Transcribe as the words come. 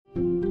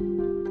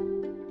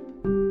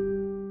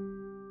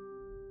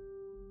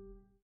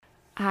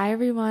Hi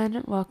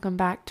everyone, welcome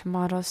back to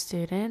Model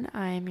Student.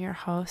 I am your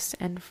host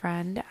and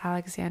friend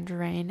Alexandra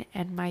Rain,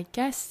 and my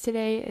guest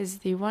today is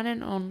the one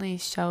and only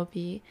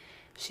Shelby.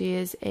 She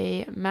is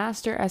a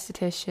master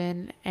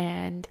esthetician,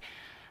 and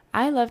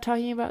I love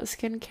talking about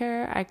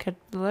skincare. I could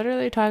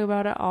literally talk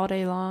about it all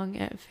day long.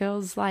 It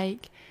feels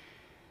like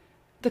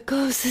the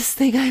closest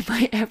thing I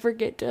might ever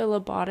get to a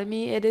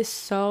lobotomy. It is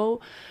so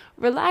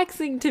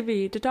relaxing to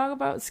me to talk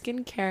about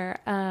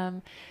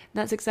skincare.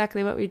 That's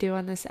exactly what we do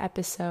on this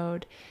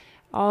episode.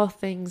 All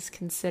things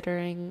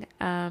considering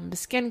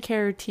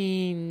skincare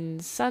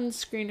routines,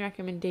 sunscreen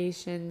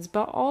recommendations,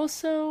 but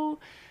also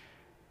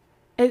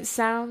it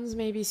sounds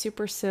maybe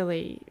super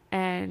silly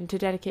and to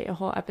dedicate a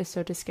whole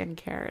episode to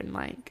skincare and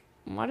like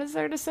what is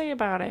there to say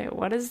about it?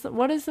 What is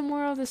the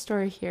moral of the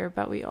story here?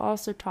 But we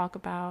also talk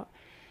about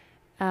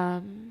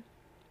um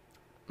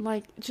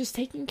like just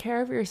taking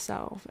care of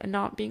yourself and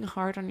not being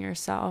hard on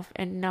yourself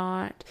and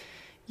not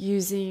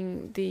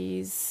using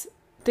these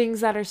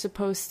things that are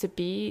supposed to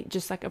be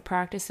just like a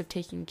practice of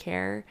taking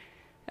care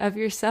of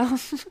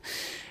yourself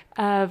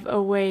of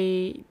a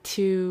way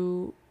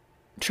to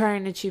try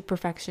and achieve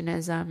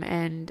perfectionism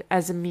and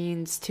as a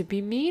means to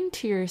be mean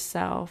to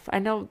yourself. I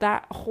know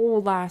that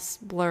whole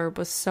last blurb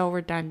was so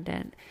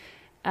redundant,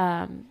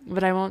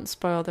 but I won't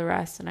spoil the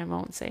rest and I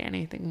won't say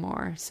anything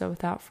more. So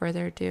without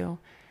further ado,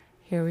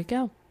 here we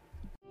go.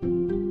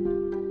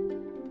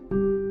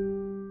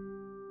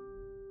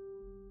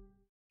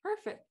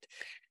 Perfect.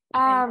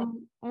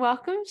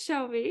 Welcome,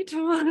 Shelby,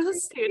 to Model Thank you.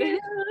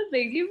 Student.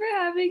 Thank you for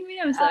having me.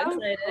 I'm so Of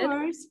excited.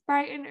 course,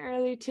 bright and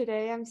early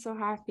today. I'm so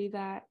happy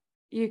that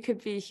you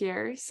could be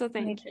here. So Me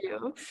thank too.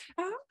 you.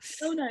 Uh,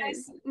 So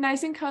nice.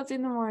 nice and cozy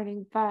in the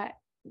morning, but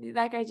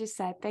like I just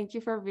said, thank you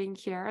for being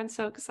here. I'm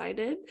so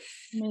excited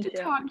Me to too.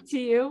 talk to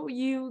you.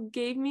 You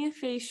gave me a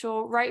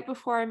facial right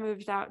before I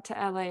moved out to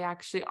LA,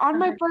 actually, on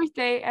my Uh-huh.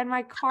 birthday, and my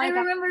I car that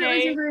remember it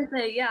was your day,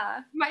 birthday.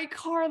 Yeah. my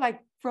car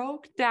like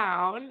broke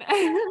down.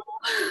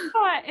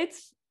 But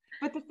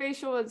but the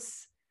facial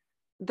was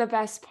the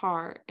best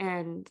part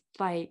and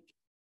like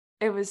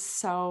it was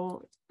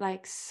so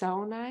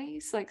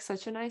nice, like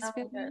such a nice Oh,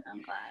 good. feeling.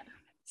 I'm glad.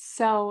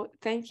 So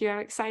thank you. I'm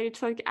excited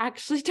to like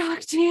actually talk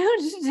to you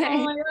Oh today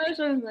my gosh,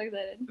 I'm so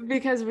excited.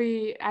 because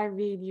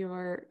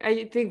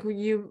I think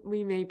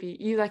we maybe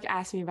you like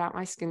asked me about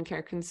my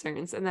skincare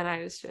concerns and then I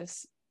was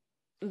just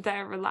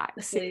there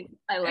relaxing. Asleep.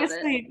 I love it.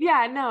 Asleep.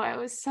 Yeah, no, it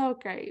was so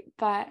great.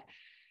 But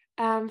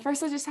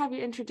first I'll just have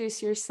you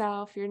introduce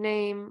yourself, your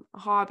name,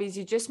 hobbies.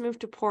 You just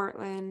moved to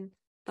Portland,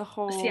 the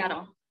whole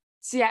Seattle.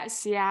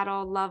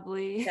 Seattle,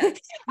 lovely. Yes.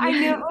 I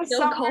knew it was Still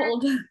somewhere.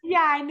 cold. Yeah,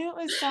 I knew it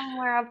was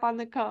somewhere up on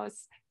the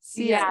coast.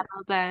 Yes.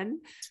 Seattle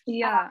then.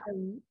 Yeah.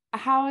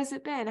 How has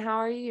it been? How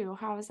are you?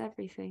 How is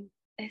everything?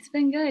 It's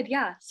been good.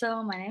 Yeah.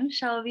 So my name's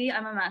Shelby.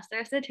 I'm a master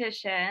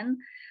esthetician.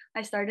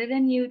 I started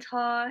in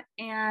Utah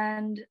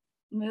and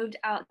moved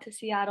out to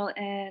Seattle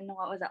in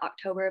what was it,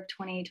 October of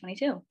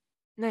 2022.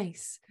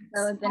 Nice.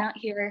 So I've been out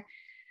here.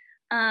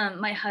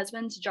 My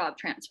husband's job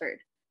transferred,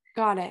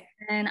 Got it.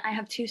 and I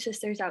have two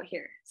sisters out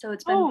here. So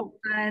it's been Oh,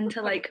 fun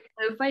to like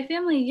live with my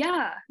family.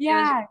 Yeah, it was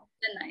yeah.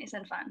 been nice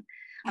and fun.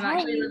 I'm How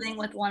actually is living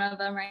with one of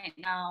them right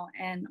now,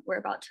 and we're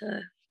about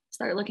to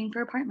start looking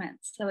for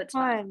apartments. So it's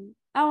fun. fun?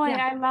 Oh,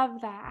 Yeah, I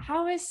love that.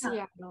 How is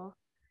yeah. Seattle?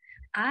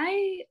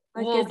 Like,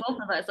 Well, is both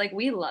of us, like,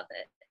 we love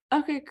it.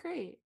 okay,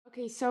 great.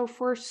 Okay, so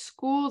for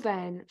school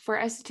then, for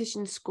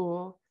esthetician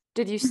school,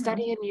 did you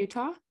study Mhm. in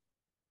Utah?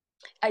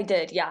 I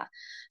did, yeah. Okay.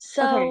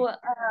 So,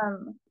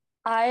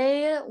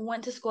 I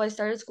went to school. I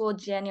started school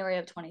January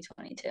of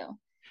 2022. I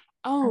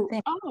Oh,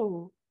 think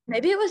oh.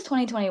 maybe it was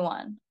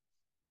 2021.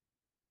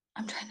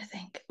 I'm trying to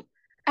think.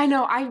 I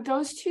know. I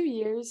those 2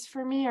 years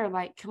for me are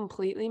like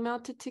completely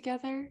melted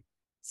together.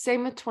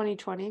 Same with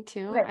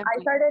 2022. Okay, I I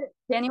mean, started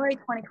January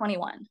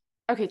 2021.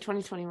 okay,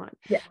 2021.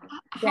 Yeah,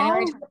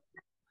 January How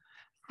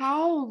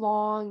how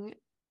long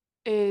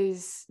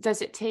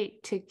does it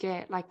take to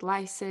get like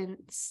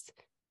licensed?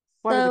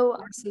 What are the So,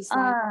 courses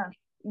like? uh,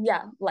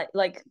 yeah,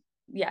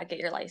 yeah, get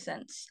your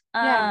license.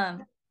 Yeah.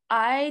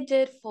 I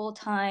did full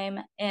time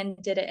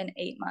and did it in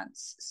 8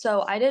 months.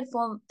 So I did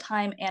full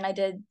time and I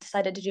did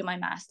decided to do my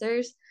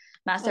master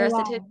Oh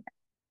esthetician, wow.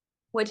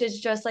 which is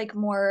just like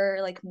more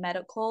like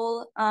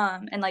medical,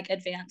 and like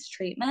advanced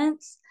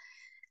treatments.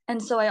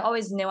 And so I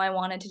always knew I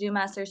wanted to do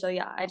master. So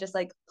yeah, I just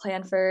like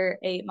planned for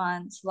 8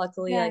 months.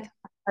 Luckily, Yeah. like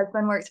my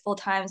husband works full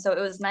time, so it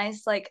was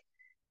nice. Like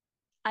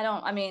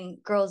I mean,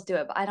 girls do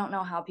it, but I don't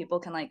know how people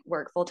can like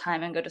work full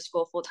time and go to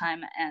school full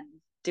time and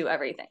do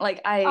everything. Like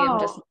I am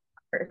just Oh,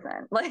 not a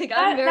person. Like I'm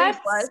that very that's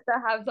blessed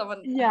to have someone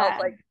help yeah.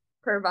 like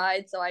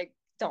provide so I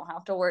don't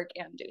have to work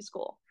and do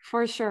school.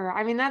 For sure.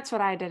 I mean, that's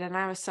what I did, and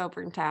I was so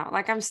burnt out.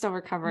 Like, I'm still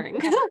recovering.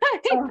 Yeah.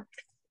 Oh,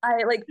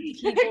 I like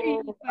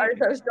people are Like,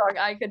 so strong.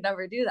 I could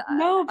never do that.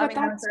 no, I but mean,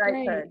 I'm that's sure I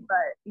great. could, but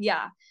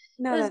yeah, it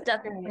No, was that's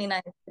definitely great.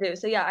 nice to do.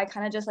 So yeah, I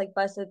kind of just like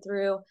busted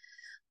through.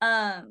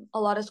 A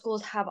lot of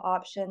schools have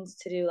options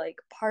to do like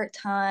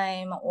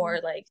part-time or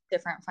like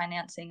different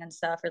financing and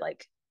stuff, or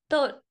like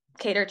they'll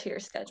cater to your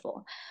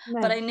schedule.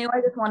 But I Nice. knew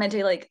I just wanted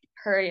to like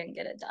hurry and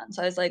get it done.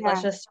 So I was like,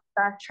 let's Yeah. just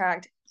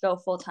backtrack, go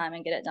full time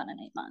and get it done in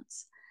 8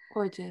 months.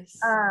 Gorgeous.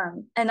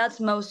 And that's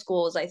most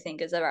schools, I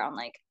think, is around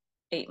like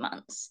 8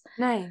 months.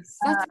 Nice.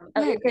 That's At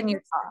good. least in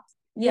Utah.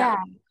 Yeah.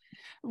 Yeah.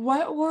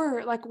 What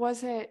were like,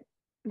 was it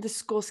the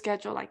school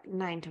schedule like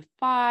 9 to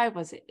 5?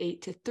 Was it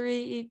 8 to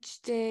 3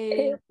 each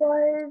day? It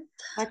was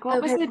Like,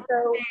 what was okay. the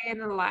So, day in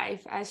the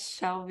life as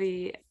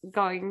Shelby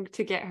going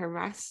to get her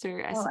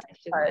master oh my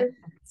esthetician gosh.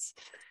 license?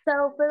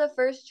 So for the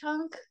first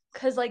chunk,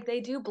 because like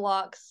they do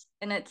blocks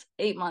and it's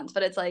 8 months,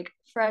 but it's like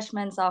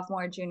freshman,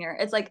 sophomore, junior.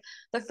 It's like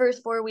the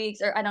first 4 weeks,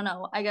 or I don't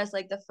know, I guess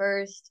like the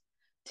first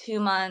 2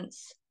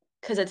 months,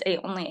 because it's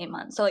only 8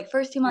 months. So like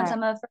first 2 months, Right.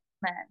 I'm a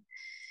freshman.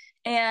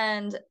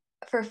 And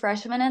for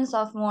freshman and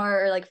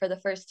sophomore, or like for the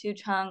first two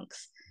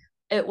chunks,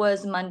 it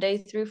was Monday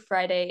through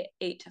Friday,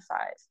 8 to 5.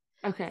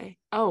 Okay.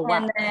 Oh, wow.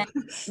 And then,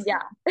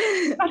 yeah.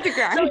 That's a So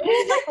grind. it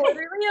was like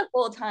literally a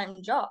full-time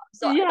job.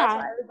 So that's why Yeah.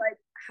 I was like,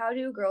 how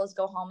do girls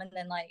go home and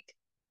then like,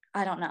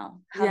 I don't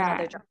know, have Yeah.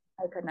 another job?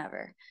 I could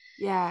never.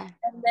 Yeah.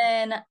 And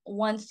then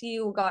once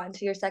you got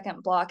into your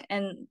second block,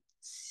 and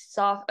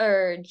soft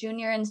or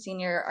junior and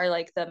senior are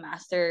like the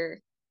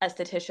master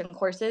esthetician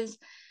courses,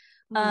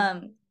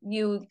 Mm.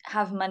 you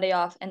have Monday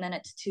off, and then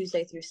it's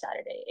Tuesday through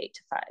Saturday, 8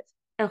 to 5.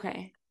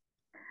 Okay.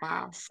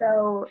 Wow.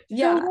 So So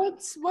yeah,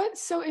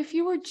 so if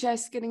you were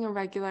just getting a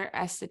regular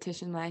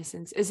esthetician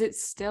license, is it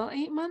still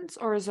 8 months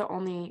or is it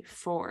only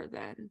 4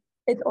 then?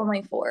 it's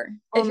only 4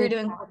 if you're Only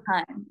doing 4. full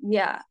time.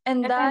 Yeah.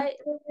 And And then, that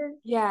is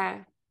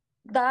yeah.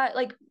 that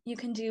like you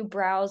can do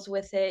brows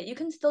with it. You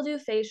can still do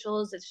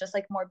facials. It's just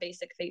like more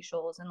basic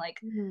facials, and like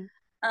Mhm.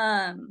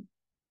 um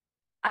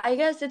I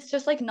guess it's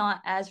just like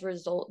not as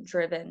result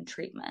driven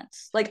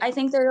treatments. Like I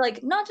think they're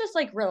like not just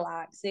like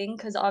relaxing,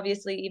 because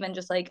obviously even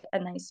just like a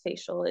nice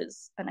facial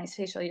is a nice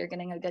facial, you're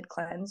getting a good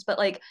cleanse, but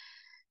like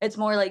it's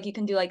more like you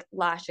can do like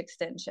lash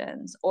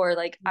extensions or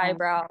like Yeah.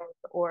 eyebrows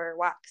or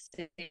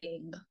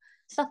waxing,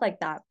 stuff like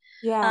that.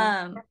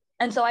 Yeah.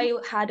 And so I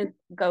had to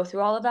go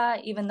through all of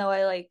that, even though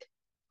I like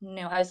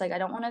knew I was like, I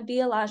don't want to be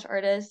a lash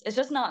artist. It's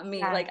just not me.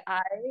 Yeah. Like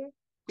I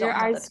Your don't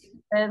have the eyes,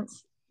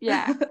 patience.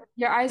 yeah.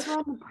 Your eyes were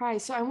on the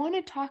prize. So I want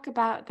to talk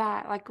about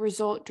that, like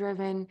result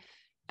driven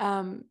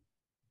um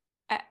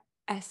e-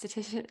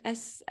 esthetician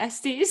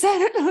SDs. I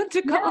don't know what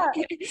to call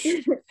Yeah.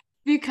 it.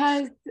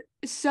 Because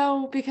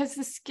because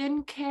the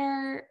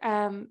skincare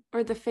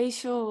or the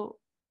facial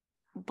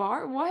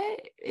bar,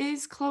 what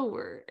is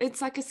Clover?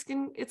 It's like a A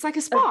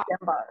spa. skin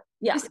bar. A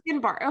Yeah. skin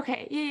bar.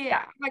 Okay. Yeah, yeah, Yeah.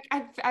 yeah. Like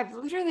I've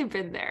literally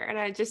been there and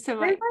I just am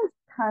There's like, like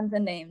tons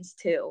of names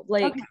too.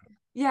 Like okay.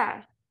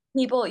 Yeah.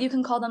 people, you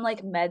can call them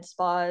like med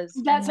spas,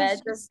 and That's med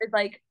what's just just is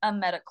like a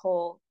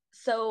medical.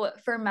 So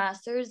for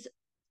masters,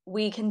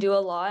 we can do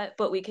a lot,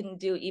 but we can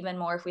do even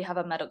more if we have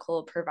a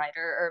medical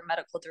provider or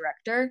medical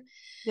director.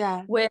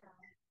 yeah. With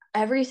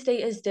every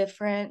state is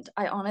different.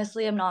 I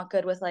honestly am not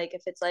good with like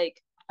if it's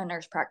like a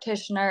nurse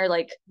practitioner,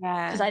 like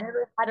because Yeah. I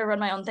never had to run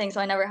my own thing, so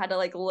I never had to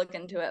like look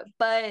into it.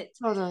 But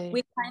we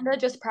Totally. kind of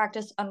just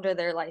practice under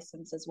their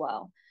license as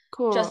well,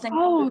 Cool. just in case,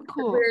 Oh, because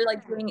cool. we're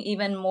like doing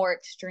even more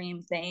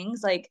extreme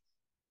things. Like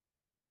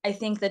I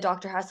think the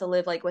doctor has to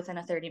live like within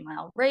a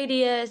 30-mile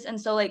radius, and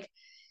so like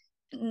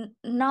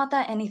not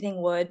that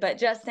anything would, but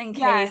just in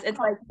Yeah. case, it's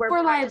like we're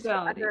For practicing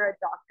liability. under a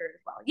doctor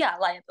as well. Yeah,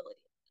 liability,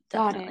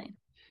 Got it. definitely.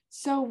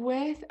 So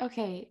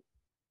okay,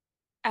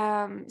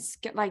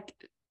 like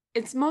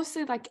it's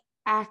mostly like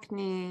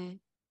acne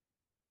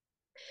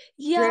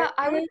Yeah,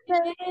 I would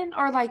say driven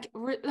or like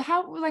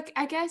how like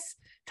I guess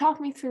talk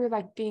me through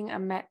like being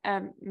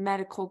a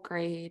medical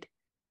grade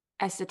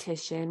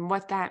esthetician,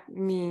 what that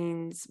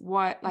means,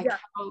 what like yeah.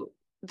 how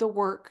the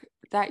work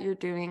that you're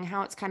doing,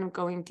 how it's kind of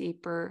going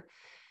deeper.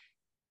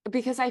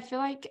 Because I feel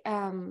like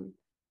the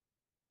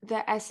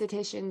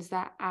estheticians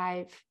that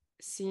I've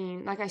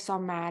seen, like I saw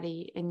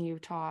Maddie in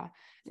Utah,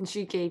 and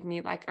she gave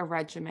me like a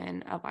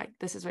regimen of like,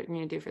 this is what you're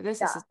gonna do for this.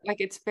 This Yeah. is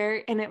like it's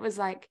very, and it was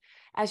like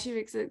as she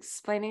was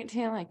explaining it to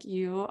me, like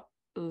you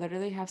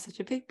literally have such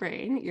a big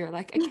brain. You're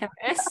like a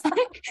chemist.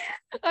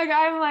 Like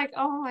I'm like,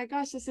 oh my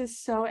gosh, this is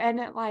so, and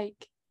it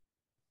like,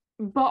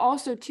 but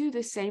also too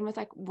the same with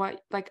like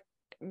what like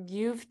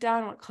you've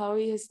done, what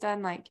Chloe has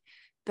done, like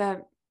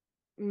the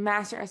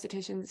master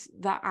estheticians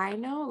that I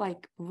know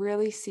like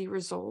really see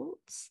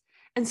results.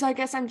 And so I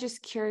guess I'm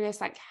just curious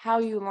like how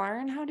you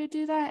learn how to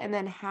do that and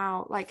then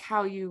how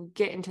you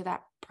get into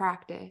that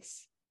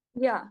practice,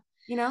 Yeah.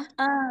 you know?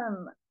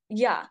 Um,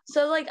 yeah.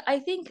 So like I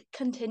think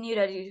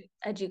continued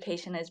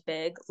education is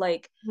big.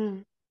 Like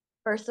Mm.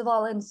 first of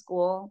all, in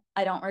school,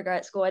 I don't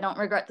regret school. I don't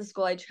regret the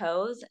school I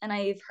chose. And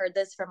I've heard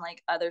this from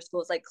like other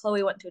schools. Like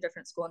Chloe went to a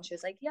different school and she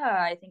was like,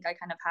 yeah, I think I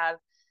kind of have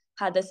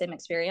had the same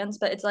experience.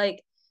 But it's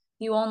like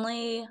you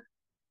only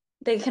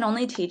they can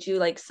only teach you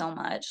like so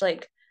much.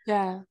 Like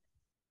Yeah.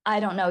 I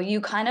don't know,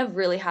 you kind of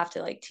really have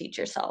to like teach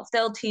yourself.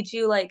 They'll teach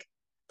you like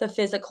the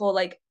physical,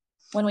 like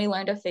when we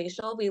learned a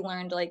facial, we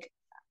learned like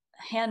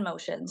hand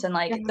motions and Yeah.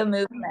 like the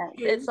movements.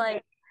 It's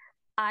like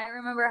I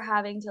remember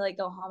having to like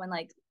go home and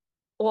like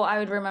well, I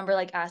would remember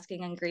like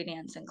asking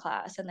ingredients in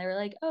class, and they were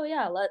like, "Oh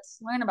yeah, let's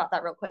learn about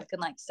that real quick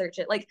and like search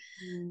it." Like,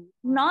 Mm.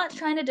 not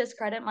trying to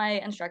discredit my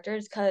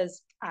instructors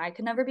because I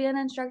could never be an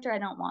instructor. I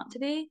don't want to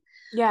be.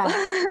 Yeah.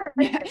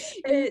 Like,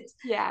 it's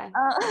Yeah.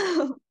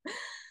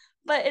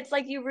 but it's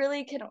like you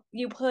really can,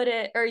 you put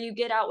it or you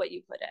get out what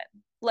you put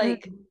in.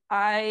 Like, Mm.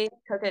 I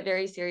took it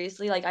very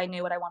seriously. Like, I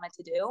knew what I wanted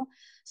to do,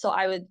 so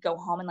I would go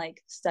home and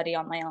like study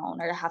on my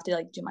own, or have to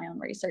like do my own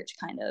research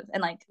kind of,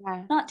 and like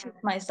Yeah. not teach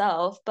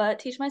myself but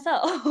teach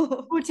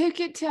myself. We'll take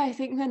it to, I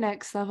think, the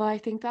next level. I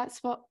think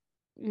that's what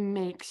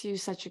makes you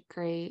such a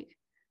great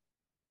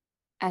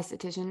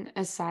esthetician,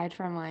 aside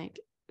from like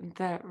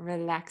the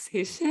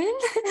relaxation.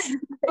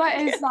 But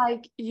Yeah. it's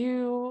like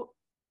you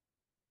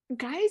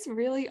guys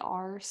really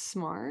are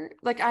smart.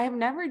 Like I have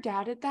never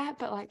doubted that,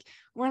 but like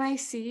when I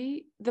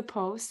see the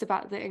post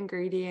about the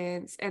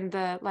ingredients and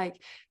the like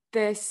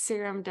this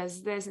serum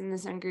does this and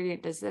this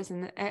ingredient does this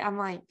and I'm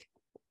like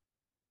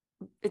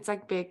it's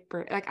like big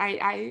like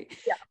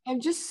Yeah. I'm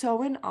just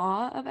so in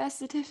awe of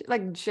esthetician,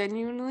 like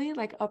genuinely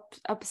like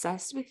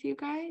obsessed with you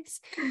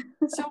guys.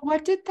 So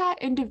what did that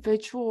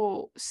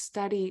individual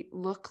study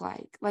look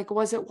like? Like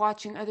was it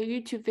watching other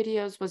YouTube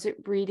videos? Was it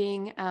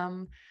reading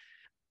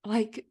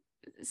like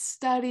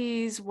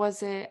studies?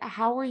 Was it,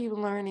 how were you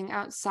learning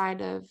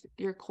outside of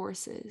your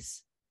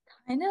courses?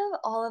 Kind of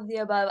all of the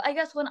above. I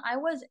guess when I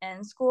was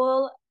in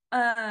school,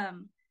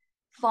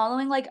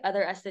 following like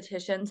other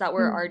estheticians that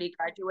were Mm. already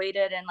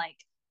graduated and like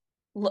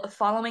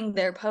following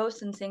their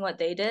posts and seeing what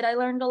they did, I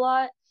learned a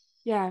lot.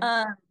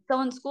 Yeah.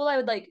 So in school, I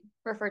would like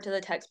refer to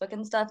the textbook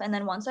and stuff. And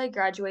then once I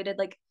graduated,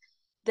 like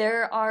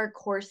there are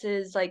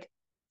courses like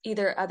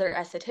either other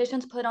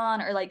estheticians put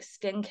on or like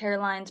skincare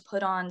lines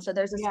put on. So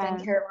there's a Yeah.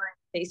 skincare line,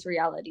 Face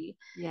Reality.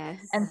 And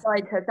Yes. so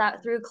I took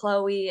that through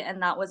Chloe,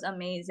 and that was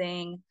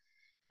amazing.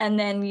 And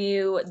then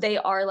they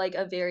are like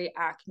a very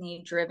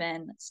acne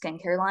driven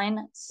skincare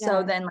line. So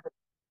Yeah. then like,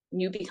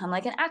 you become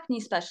like an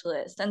acne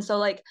specialist. And so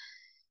like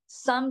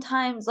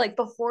sometimes like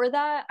before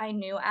that I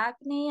knew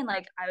acne, and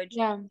like I would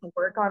Yeah.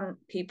 work on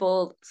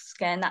people's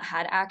skin that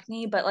had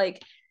acne, but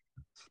like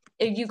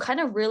you kind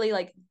of really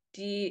like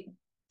deep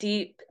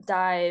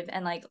dive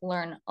and like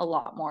learn a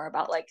lot more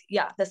about like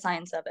yeah, the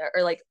science of it,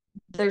 or like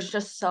there's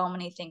just so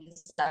many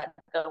things that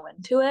go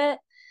into it.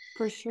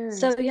 For sure.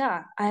 So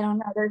yeah, I don't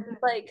know. There's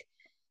just like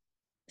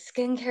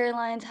skincare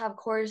lines have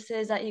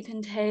courses that you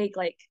can take.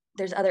 Like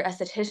there's other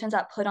estheticians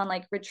that put on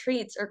like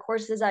retreats or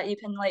courses that you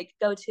can like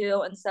go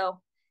to. And so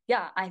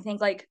yeah, I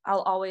think like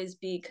I'll always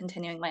be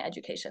continuing my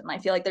education. I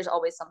feel like there's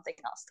always something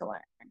else to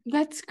learn.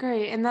 That's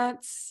great. And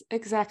that's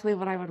exactly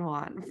what I would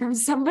want from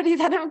somebody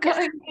that I'm Yeah.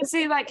 going to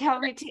see, like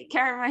help me take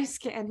care of my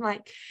skin,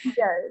 like Yes.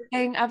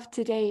 staying up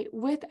to date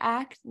with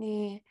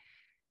acne.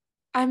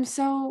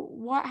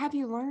 What have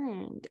you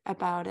learned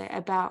about it,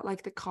 about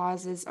like the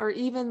causes or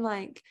even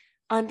like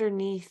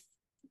underneath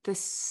the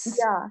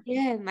Yeah.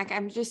 skin? Like,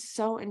 I'm just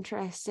so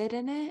interested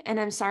in it. And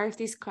I'm sorry if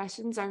these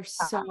questions are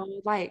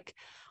so like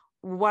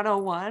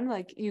 101,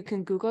 like you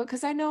can Google it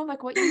because I know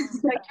like what you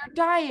like your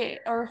diet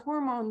or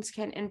hormones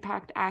can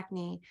impact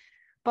acne,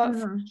 but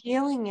for Mhm.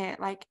 healing it,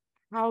 like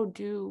how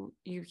do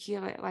you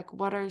heal it? Like,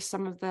 what are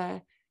some of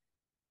the,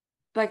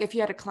 like if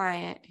you had a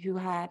client who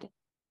had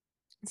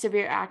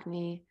severe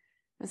acne,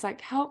 it's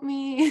like, help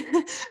me.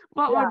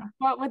 Yeah.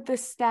 What would the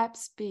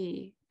steps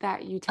be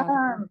that you tell them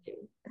Um, to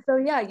do? so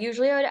yeah,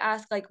 usually I would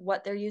ask like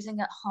what they're using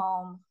at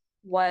home,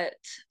 what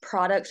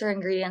products or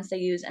ingredients they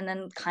use, and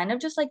then kind of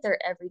just like their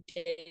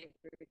everyday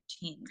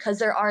routine. Because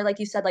there are, like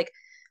you said, like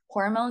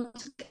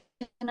hormones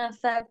can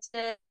affect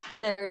it.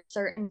 There are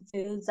certain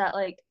foods that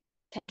like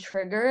can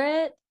trigger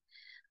it.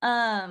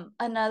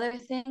 Another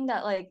thing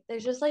that like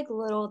there's just like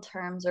little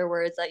terms or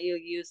words that you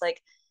use,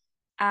 like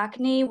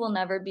acne will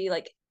never be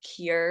like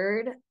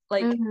cured.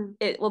 Like Mhm.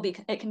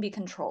 it can be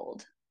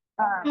controlled.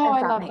 Oh, If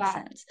I that love makes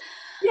that. sense.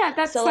 Yeah, So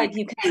that's like like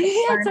you can like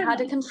that's learn a how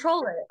to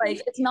control it.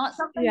 Like it's not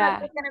something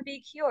that's yeah. just gonna be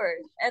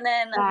cured. And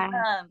then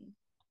Yeah.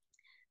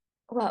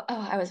 well,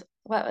 oh,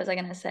 what was I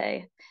gonna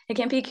say? It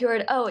can't be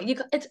cured. Oh,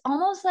 it's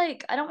almost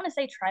like, I don't want to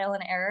say trial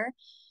and error,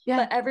 Yeah,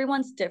 but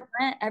everyone's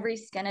different. Every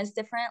skin is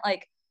different.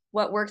 Like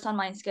what works on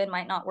my skin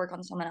might not work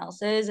on someone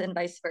else's, and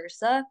vice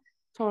versa.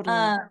 totally.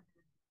 Um,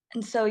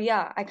 and so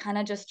yeah, I kind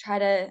of just try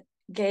to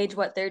gauge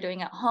what they're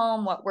doing at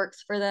home, what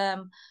works for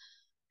them.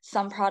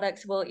 Some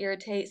products will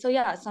irritate. So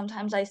yeah,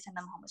 sometimes I send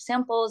them home with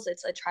samples.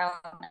 It's a trial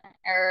and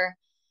error.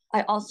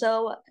 I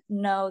also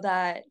know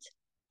that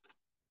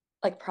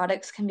like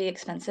products can be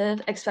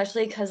expensive,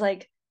 especially because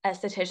like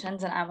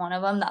estheticians, and I'm one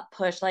of them, that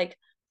push like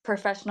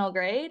professional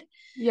grade.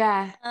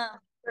 Yeah.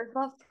 First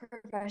off,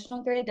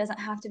 professional grade doesn't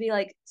have to be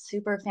like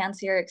super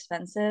fancy or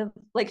expensive.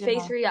 Like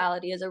Face Yeah.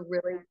 Reality is a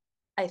really,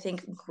 I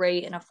think,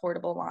 great and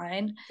affordable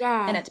line, and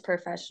Yeah. it's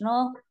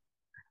professional.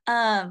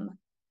 Um,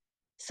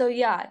 so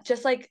yeah,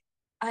 just like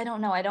I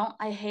don't know,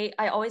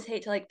 I always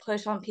hate to like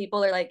push on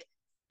people, or like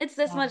it's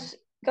this Yeah. much,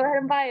 go ahead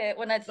and buy it,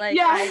 when it's like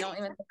I Yeah. don't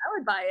even think I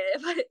would buy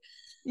it. But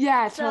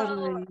Yeah, so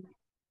totally.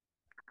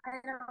 I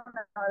don't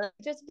know,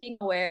 just being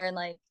aware and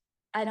like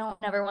I don't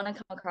ever want to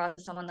come across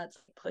as someone that's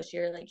pushy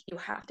or like you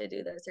have to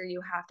do this or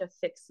you have to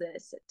fix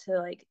this to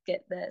like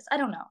get this. I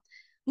don't know.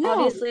 No,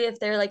 Obviously, if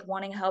they're like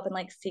wanting help and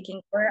like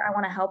seeking for it, I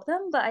want to help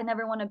them, but I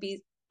never want to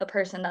be the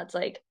person that's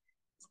like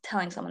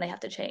telling someone they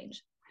have to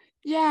change.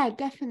 yeah,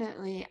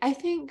 definitely. I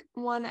think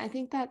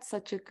that's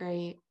such a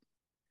great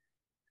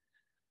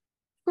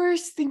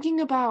first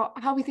thinking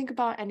about how we think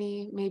about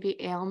any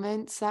maybe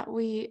ailments that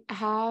we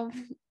have.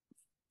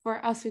 For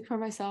I'll speak for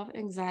myself,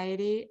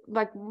 anxiety,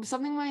 like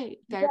something my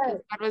therapist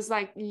Yes. said was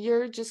like,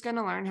 you're just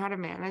gonna learn how to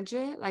manage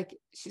it. Like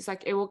she's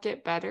like, it will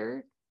get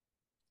better,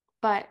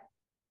 but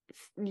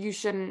you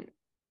shouldn't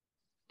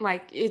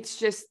like it's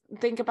just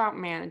think about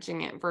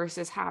managing it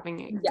versus having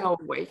it Yeah. go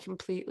away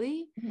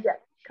completely. Yes.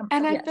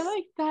 And I feel Yes.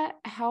 like that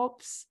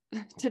helps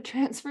to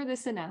transfer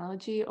this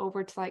analogy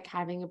over to like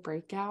having a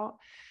breakout.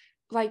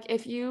 Like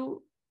if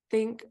you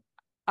think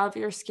of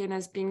your skin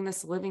as being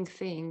this living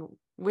thing,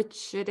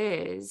 which it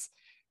is,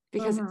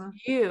 because it's Mm-hmm.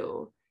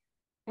 you,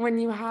 when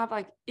you have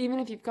like, even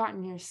if you've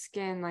gotten your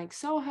skin like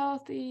so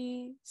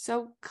healthy,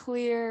 so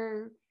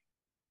clear,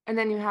 and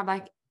then you have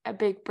like a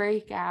big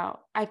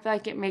breakout, I feel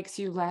like it makes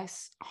you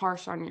less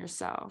harsh on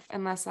yourself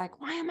and less like,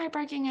 why am I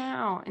breaking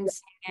out? And Yeah.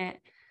 seeing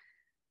it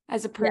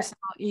as a Yes. personal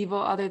evil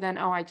other than,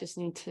 oh, I just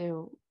need,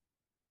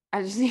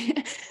 I just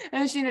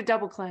need to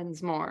double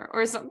cleanse more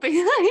or something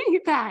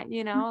like that,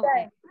 you know?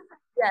 Like, Yes.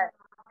 Yes.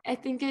 I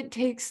think it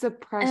takes the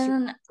pressure.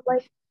 And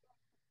like,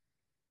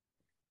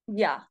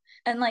 yeah.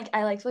 And like,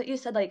 I liked what you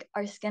said, like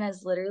our skin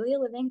is literally a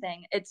living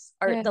thing. It's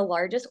Yeah. the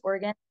largest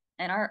organ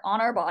in our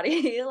on our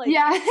body. Like,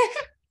 Yeah.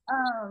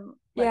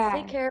 let's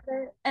take Yeah. care of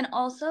it. And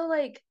also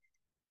like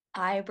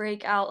I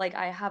break out, like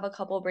I have a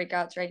couple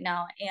breakouts right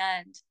now,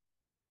 and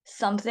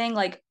something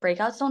like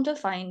breakouts don't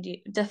define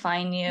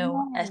you.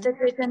 No.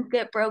 Estheticians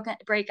get broken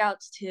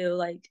breakouts too.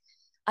 Like,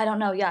 I don't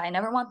know. Yeah, I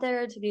never want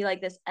there to be like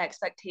this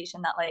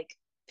expectation that like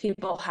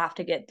people have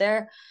to get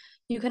there.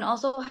 You can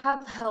also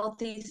have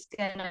healthy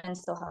skin and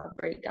still have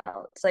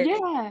breakouts. Like,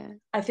 Yeah.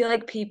 I feel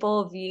like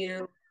people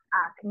view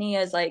acne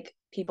as like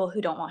people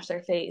who don't wash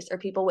their face or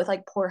people with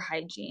like poor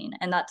hygiene,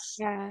 and that's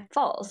Yeah.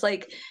 false.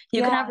 Like,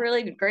 you can have Yeah.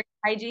 really great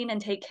hygiene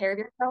and take care of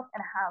yourself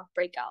and have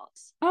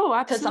breakouts. Oh,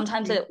 Because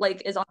sometimes absolutely. it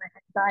like is on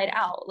the inside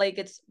out. Like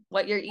it's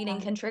what you're eating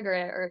Yeah, can trigger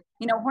it, or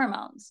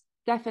hormones.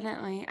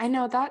 definitely. I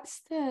know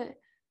that's the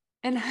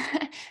in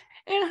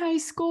in high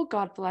school,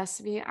 God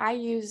bless me, I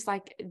used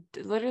like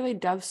literally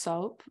Dove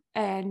soap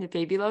and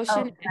baby Oh,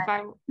 lotion if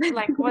I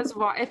like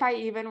if I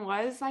even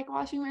was like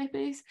washing my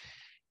face.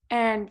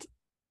 And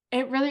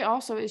it really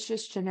also is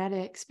just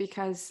genetics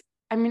because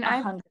I mean,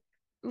 a hundred.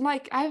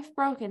 I've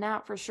broken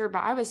out for sure,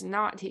 but I was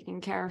not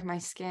taking care of my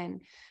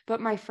skin.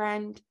 But my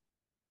friend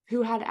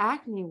who had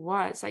acne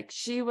was like,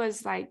 she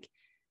was like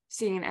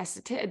seeing an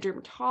esthetician, a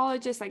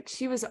dermatologist, like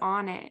she was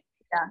on it.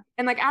 Yeah.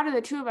 And like out of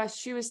the two of us,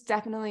 she was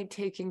definitely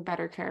taking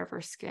better care of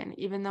her skin,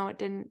 even though it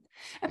didn't.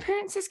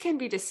 Appearances can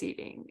be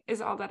deceiving,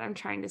 is all that I'm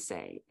trying to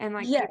say. And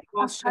like Yes,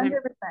 people a shouldn't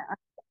hundred percent.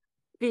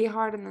 be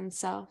hard on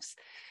themselves.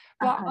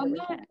 A But hundred on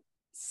that percent.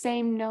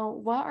 same note,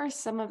 what are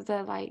some of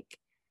the like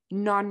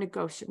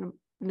non-negotiable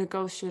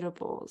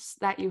negotiables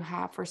that you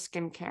have for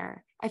skincare?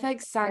 I feel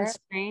like Hair.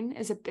 sunscreen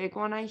is a big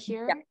one I Yeah.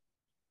 hear,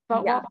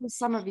 but what Yeah. would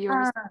some of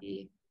yours Um,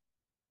 be?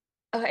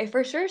 okay,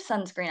 for sure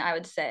sunscreen, I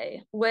would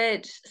say,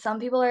 which some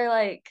people are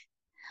like,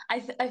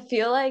 I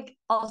feel like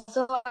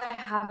also I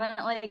haven't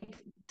like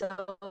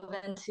dove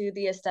into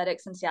the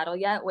aesthetics in Seattle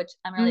yet, which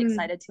I'm really Mm.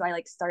 excited to. I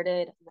like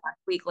started last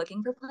week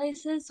looking for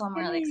places, so I'm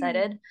really Yay.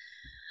 excited.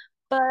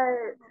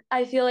 But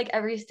I feel like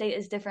every state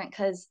is different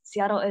because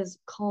Seattle is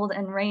cold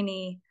and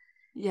rainy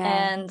Yeah,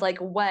 and like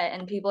wet,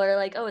 and people are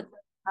like, oh, it's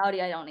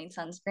cloudy, I don't need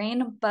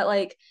sunscreen. But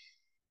like,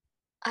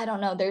 I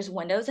don't know, there's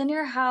windows in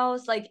your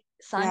house, like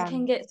sun yeah.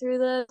 can get through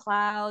the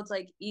clouds,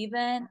 like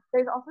even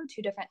there's also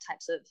two different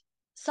types of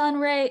sun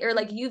ray or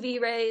like UV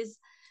rays.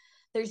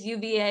 There's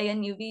UVA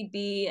and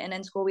UVB, and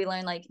in school we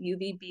learn like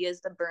UVB is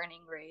the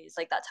burning rays,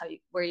 like that's how you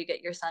where you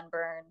get your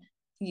sunburn.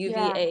 Yeah.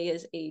 UVA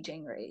is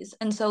aging rays.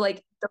 And so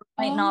like those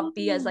might Oh, not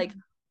be as like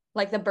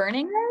the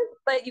burning rays,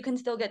 but you can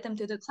still get them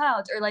through the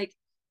clouds or like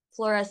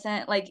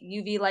fluorescent like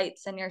UV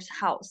lights in your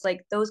house.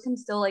 Like those can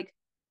still like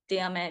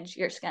damage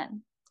your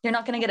skin. You're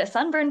not going to get a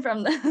sunburn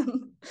from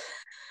them,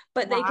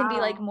 but they can be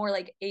like wow. more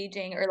like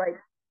aging or like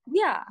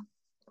yeah.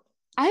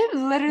 I've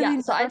literally Yeah,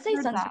 so never I'd say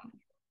heard sunscreen. that.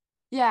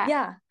 Yeah.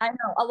 Yeah, I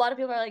know. A lot of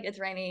people are like, it's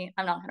rainy,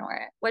 I'm not gonna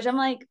wear it. Which I'm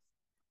like,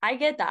 I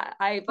get that.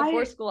 I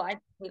before I school I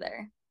didn't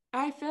either.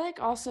 I feel like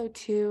also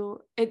too,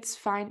 it's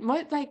fine.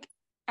 What like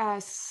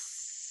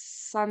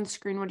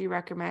sunscreen would you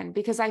recommend?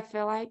 Because I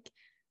feel like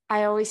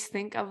I always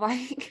think of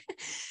like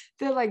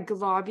the like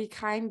globby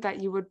kind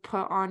that you would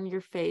put on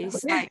your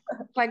face,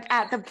 like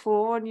at the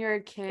pool when you're a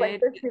Like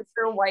kid. the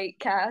super white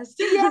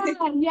cast. Yeah,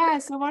 yeah.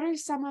 So what are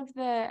some of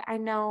the I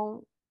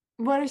know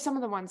what are some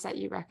of the ones that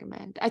you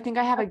recommend? I think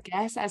I have a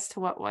guess as to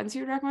what ones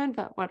you recommend,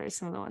 but what are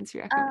some of the ones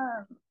you recommend?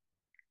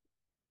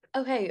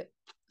 um, okay.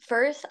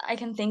 First I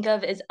can think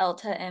of is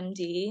Elta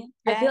MD.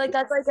 I feel Yes. like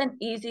that's like an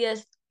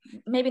easiest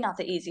maybe not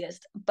the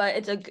easiest, but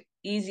it's a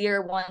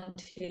easier one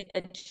to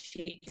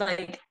achieve,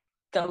 like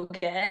go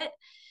get.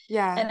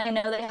 Yeah. And I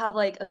know they have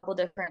like a couple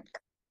different,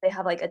 they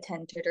have like a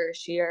tinted or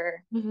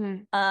sheer.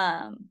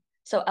 Mm-hmm.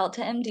 So Elta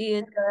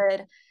MD is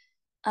good.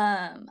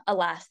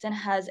 Alastin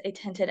has a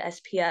tinted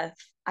SPF.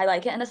 I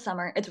like it in the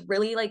summer. It's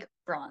really like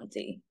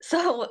bronzy.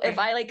 So if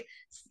I like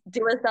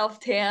do a self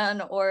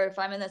tan or if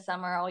I'm in the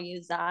summer, I'll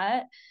use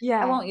that. I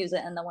Yeah. won't use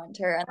it in the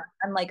winter. And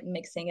I'm like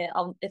mixing it.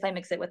 If I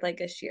mix it with like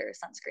a sheer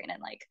sunscreen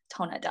and like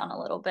tone it down a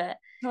little bit.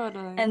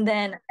 Totally. And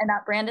then, and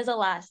that brand is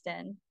Alastin.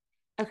 And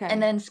Okay.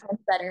 then Skin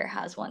Better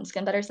has one,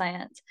 Skin Better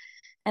Science,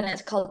 and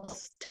it's called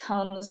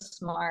Tone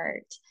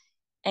Smart.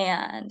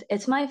 And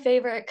it's my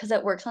favorite because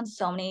it works on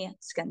so many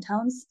skin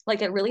tones.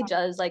 Like it really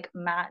does like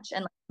match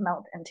and like,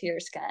 melt into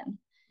your skin.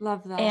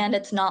 Love that. And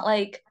it's not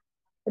like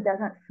it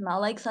doesn't smell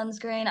like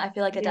sunscreen. I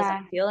feel like it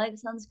doesn't Yeah. feel like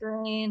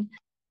sunscreen.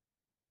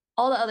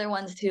 All the other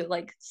ones too,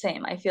 like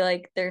same. I feel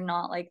like they're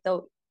not like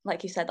the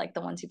like you said, like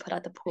the ones you put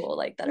at the pool,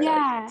 like that are like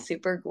Yeah.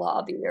 super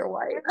globby or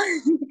white.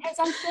 Because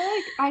I feel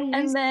like I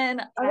And use, then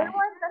other yeah.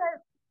 ones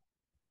that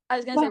I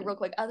was gonna say What? real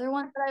quick, other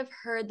ones that I've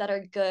heard that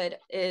are good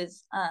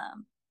is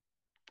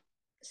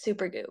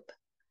Super Goop.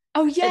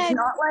 Oh, It's yes.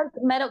 not like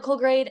medical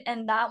grade,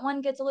 and that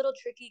one gets a little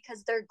tricky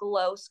because they're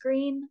glow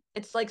screen.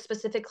 It's like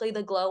specifically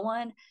the glow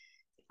one.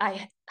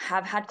 I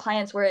have had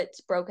clients where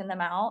it's broken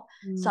them out.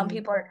 Some Mm,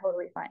 people are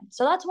totally fine.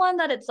 So that's one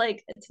that it's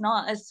like it's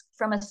not as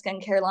from a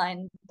skincare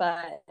line,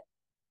 but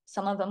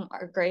some of them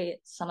are great.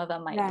 Some of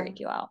them might yeah, break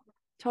you out.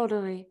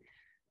 totally.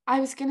 I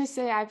was gonna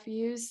say I've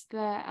used the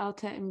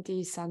Elta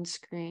MD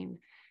sunscreen,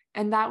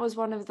 and that was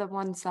one of the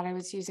ones that I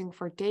was using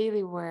for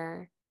daily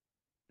wear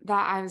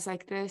that I was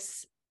like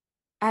this.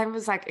 I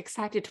was like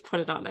excited to put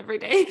it on every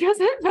day because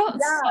it felt so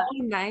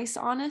Yeah, nice,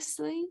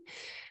 honestly.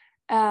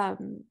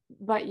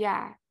 But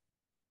yeah,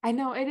 I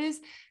know it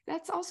is.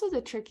 That's also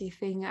the tricky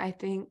thing, I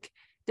think,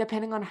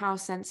 depending on how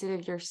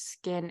sensitive your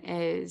skin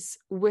is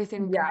with yeah.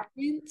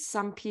 ingredients.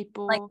 Some Like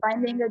people,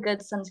 finding a good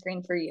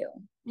sunscreen for you.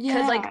 Because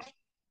yeah, like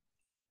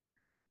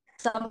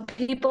some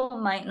people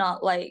might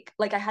not like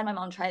I had my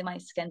mom try my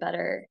Skin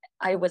Better.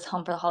 I was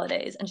home for the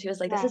holidays and she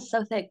was like, this yeah, is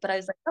so thick. But I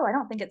was like, oh, I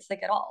don't think it's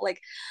thick at all. Like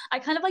I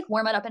kind of like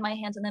warm it up in my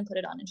hands and then put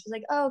it on. And she's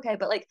like, oh, okay.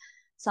 But like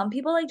some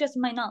people like just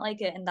might not like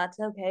it and that's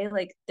okay.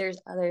 Like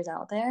there's others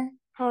out there.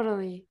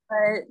 totally.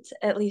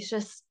 But at least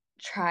just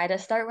try to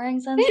start wearing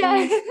Yeah.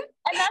 sunscreen.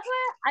 And that's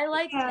why I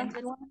like Yeah.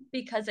 tinted ones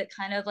because it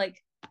kind of like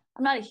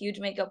I'm not a huge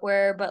makeup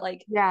wearer, but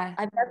like Yeah.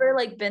 I've never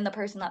like been the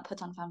person that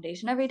puts on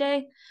foundation every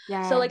day. So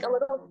Yeah. like a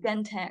little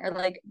skin tint or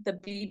like the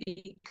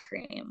BB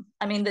cream.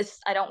 I mean this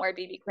I don't wear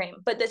BB cream,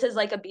 but this is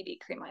like a BB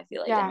cream I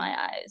feel like in Yeah.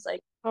 my eyes.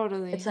 Like it's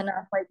Totally.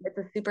 enough like it's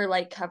a super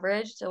light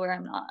coverage to where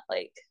I'm not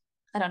like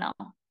I don't know.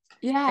 I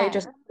Yeah.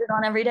 just put it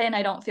on every day and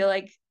I don't feel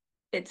like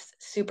it's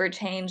super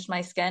changed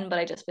my skin, but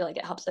I just feel like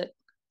it helps it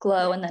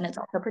glow and then it's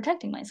also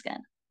protecting my skin.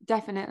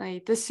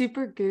 Definitely. The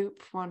Super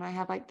Goop one, I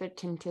have like the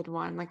tinted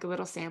one, like a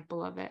little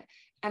sample of it.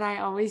 And I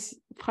always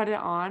put it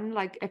on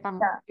like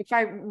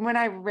Yeah. when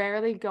I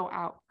rarely go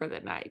out for the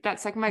night.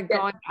 That's like my Yes.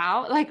 going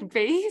out like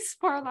base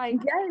for like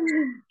Yes.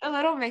 a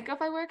little makeup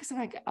I wear because I'm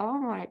like, oh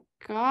my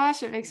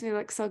gosh, it makes me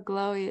look so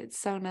glowy. It's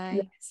so Yeah,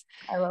 nice.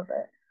 I love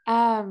it.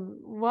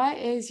 What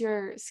is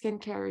your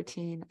skincare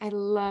routine? I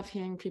love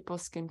hearing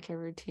people's skincare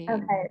routine.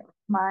 Okay.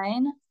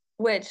 Mine,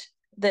 which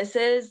this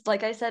is,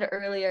 like I said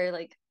earlier,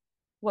 like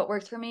what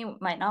works for me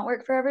might not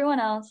work for everyone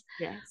else.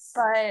 Yes.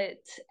 But,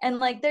 and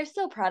like there's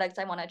still products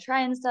I want to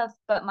try and stuff,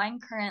 but mine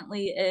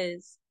currently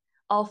is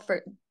all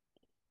for,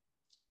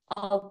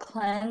 I'll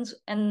cleanse.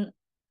 And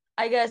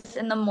I guess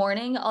in the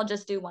morning, I'll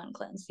just do one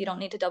cleanse. You don't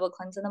need to double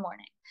cleanse in the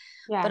morning,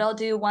 but Yeah. I'll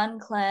do one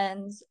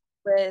cleanse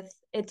with,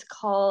 it's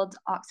called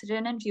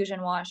Oxygen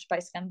Infusion Wash by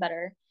Skin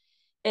Better.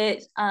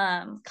 It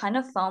kind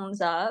of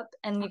foams up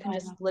and you can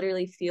just Oh,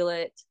 literally feel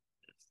it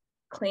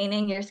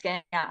cleaning your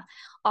skin. Yeah.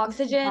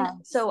 Oxygen, yes.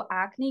 so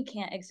acne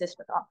can't exist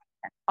with oxygen.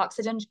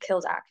 Oxygen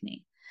kills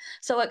acne.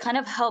 So it kind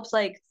of helps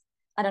like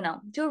I don't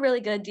know, do a really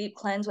good deep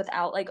cleanse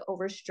without like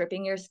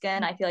overstripping your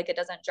skin. I feel like it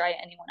doesn't dry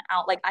anyone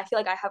out. Like I feel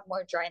like I have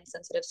more dry and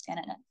sensitive skin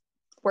and it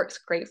works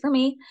great for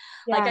me.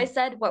 Like I Yeah.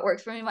 said, what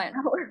works for me might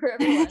not work for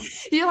everyone.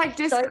 You're like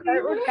So I start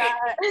disclaimer. with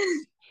that.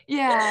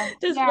 Yeah. Yeah.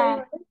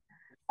 Disclaimer.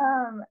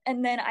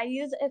 And then I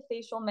use a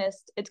facial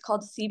mist. It's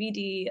called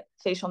CBD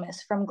facial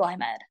mist from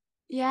Glymed.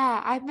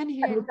 Yeah. I've been Have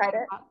hearing you tried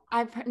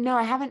it? no,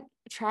 I haven't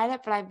tried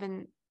it, but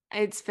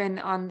it's been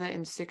on the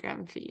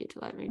Instagram feed.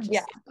 Let me just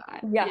Yeah. say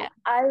that. Yeah. Yeah.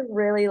 I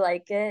really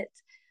like it.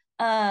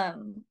 I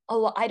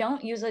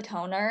don't use a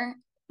toner.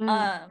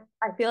 Mm,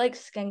 I feel like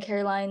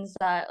skincare lines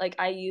that like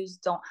I use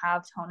don't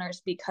have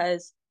toners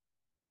because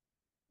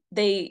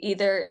they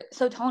either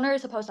so toner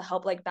is supposed to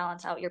help like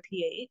balance out your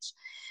pH.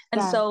 And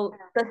yeah. so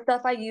the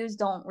stuff I use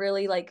don't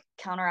really like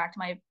counteract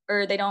my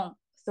or they don't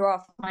throw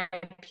off my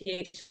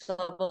pH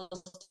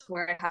levels to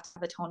where I have to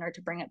have a toner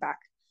to bring it back.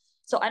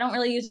 So I don't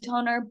really use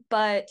toner,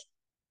 but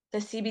the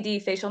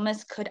CBD facial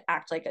mist could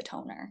act like a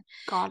toner.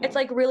 Got It's it.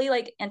 like really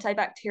like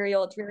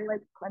antibacterial. It's really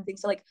like cleansing.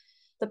 So like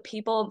the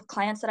people,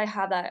 clients that I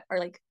have that are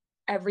like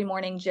every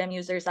morning gym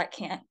users that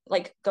can't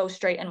like go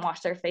straight and wash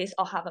their face,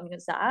 I'll have them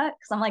use that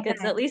because I'm like,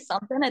 it's at least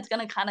something. It's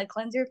gonna kind of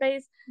cleanse your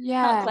face, not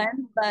Yeah.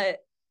 cleanse, but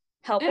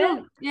help it.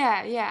 It'll,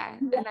 yeah, yeah.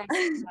 And I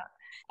see Yeah. that.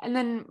 And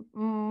then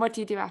what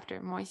do you do after?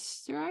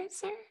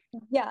 Moisturizer?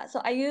 Yeah, so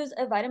I use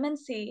a vitamin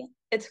C.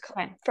 It's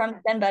Okay. from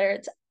Skin Better.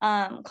 It's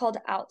called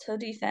Alto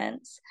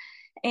Defense,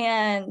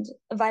 and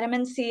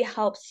vitamin C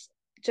helps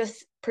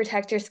just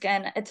protect your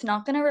skin. It's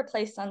not going to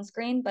replace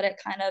sunscreen, but it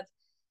kind of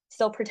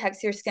still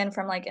protects your skin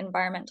from like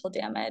environmental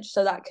damage.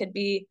 So that could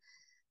be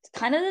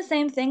kind of the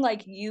same thing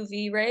like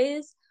UV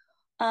rays.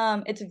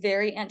 It's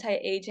very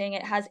anti-aging.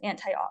 It has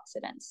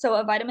antioxidants. So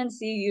a vitamin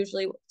C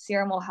usually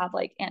serum will have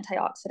like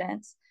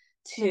antioxidants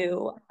Nice.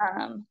 to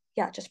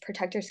yeah, just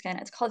protect your skin.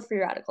 It's called free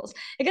radicals.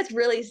 It gets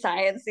really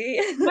sciencey.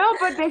 No,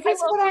 but this I is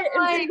won't what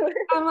get into it.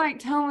 I'm like,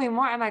 tell me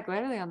more. I'm like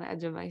literally on the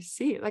edge of my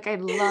seat. Like I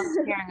love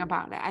hearing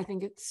about it. I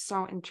think it's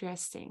so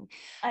interesting.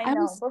 I I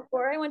know. was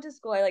Before I went to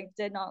school, I like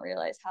did not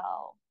realize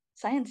how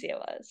sciencey it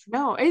was.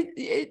 no,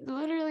 it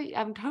literally,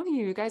 I'm telling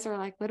you, you guys are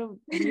like little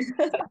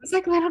it's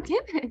like little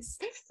kids.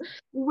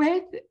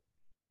 With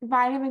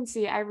vitamin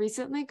C, I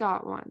recently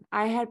got one.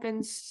 I had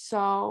been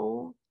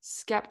so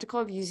skeptical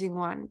of using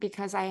one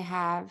because I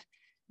have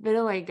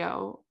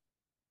vitiligo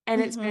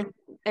and Hmm.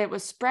 it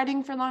was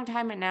spreading for a long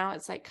time and now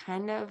it's like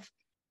kind of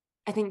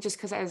I think just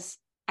because I was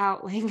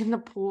out laying in the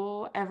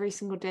pool every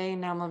single day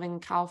and now I'm living in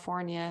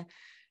California,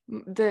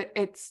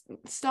 it's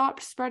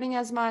stopped spreading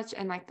as much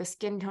and like the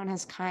skin tone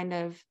has kind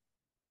of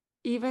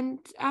evened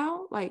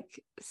out, like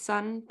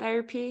sun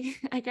therapy,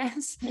 I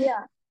guess.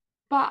 Yeah.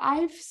 But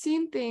I've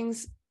seen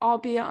things,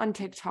 albeit on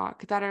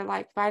TikTok, that are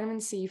like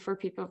vitamin C for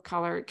people of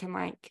color can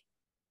like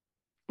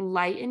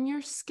lighten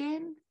your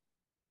skin.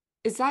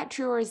 Is that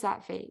true or is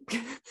that fake?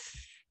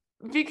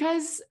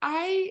 Because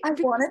I want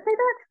to say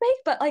that's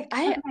fake, but like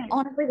I okay,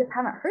 honestly just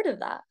haven't heard of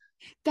that.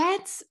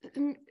 that's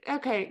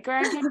okay.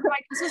 Granted,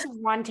 like this was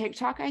one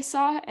TikTok I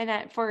saw,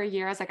 and for a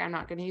year I was like, I'm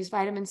not going to use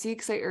vitamin C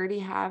because I already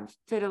have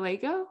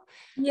vitiligo.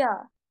 Yeah.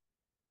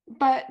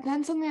 But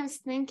then something I was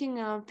thinking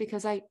of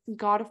because I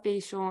got a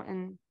facial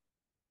and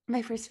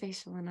my first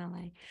facial in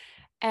LA.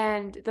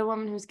 And the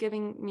woman who's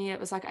giving me it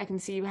was like, I can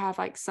see you have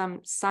like some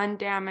sun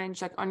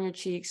damage like on your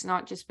cheeks,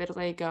 not just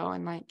vitiligo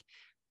and like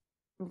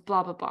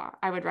blah, blah, blah.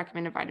 I would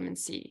recommend a vitamin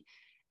C.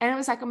 And it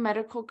was like a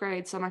medical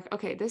grade. So I'm like,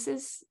 okay,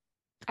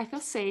 I feel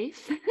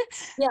safe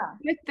Yeah.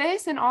 with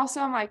this. And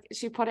also I'm like,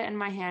 she put it in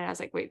my hand. I was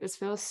like, wait, this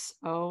feels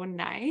so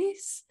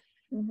nice.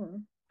 Hmm.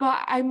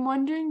 But I'm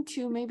wondering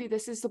too, maybe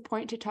this is the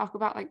point to talk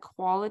about like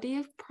quality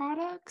of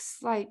products.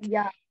 Like,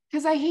 Yeah.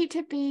 because I hate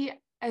to be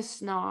a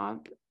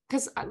snob.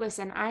 Because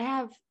listen, I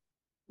have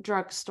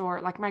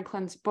drugstore, like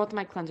both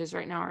my cleansers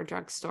right now are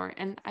drugstore,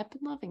 and I've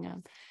been loving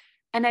them.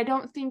 And I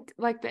don't think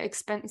like the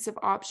expensive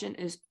option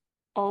is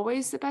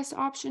always the best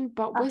option,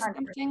 but with 100%.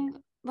 something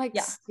like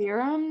Yeah.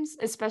 serums,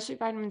 especially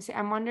vitamin C,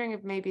 I'm wondering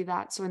if maybe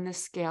that's when the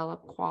scale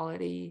of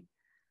quality,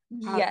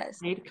 how it's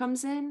Yes. made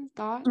comes in.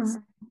 Thoughts?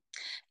 Mhm.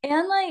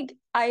 And like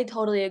I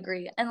totally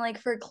agree. And like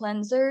for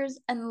cleansers,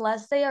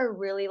 unless they are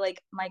really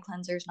like my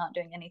cleanser's not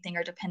doing anything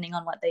or depending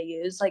on what they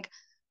use, like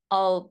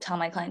I'll tell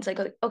my clients like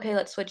okay,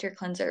 let's switch your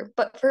cleanser.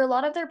 But for a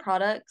lot of their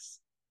products,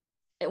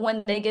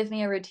 when they give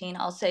me a routine,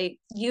 I'll say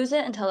use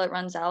it until it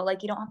runs out.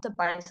 Like you don't have to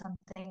buy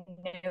something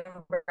new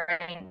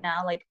right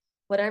now. Like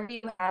whatever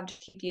you have,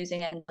 just keep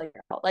using it until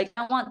you're out. Like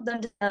I don't want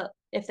them to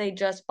if they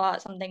just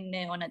bought something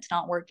new and it's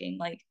not working,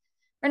 like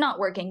or not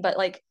working, but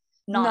like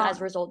not as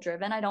No, result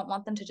driven. I don't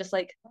want them to just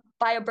like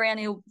buy a brand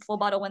new full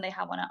bottle when they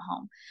have one at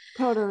home.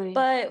 totally.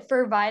 But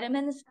for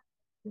vitamins,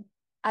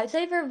 I'd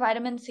say for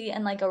vitamin C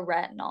and like a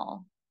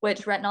retinol,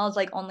 which retinol is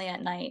like only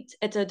at night.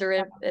 It's a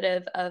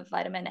derivative of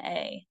vitamin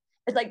A.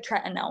 It's like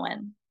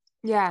tretinoin.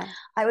 Yeah.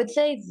 I would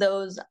say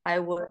those I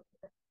would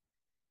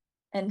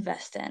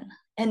invest in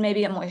and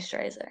maybe a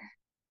moisturizer.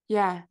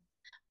 Yeah.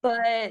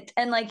 But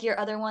and like your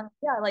other one,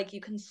 yeah, like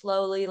you can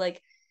slowly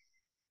like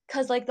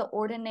because like the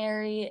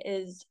ordinary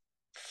is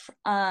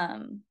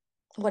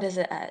what is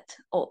it at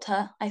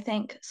Ulta, I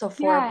think. So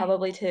Sephora Yeah.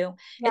 probably too.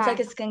 It's Yeah. like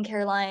a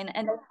skincare line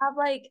and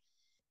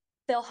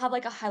they'll have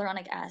like a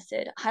hyaluronic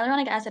acid.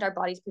 Hyaluronic acid our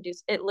bodies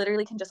produce, it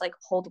literally can just like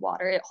hold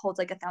water. It holds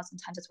like 1,000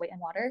 times its weight in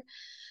water.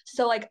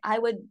 So like I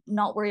would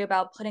not worry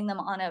about putting them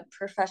on a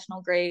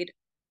professional grade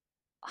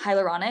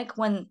hyaluronic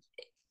when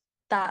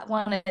that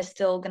one is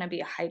still going to be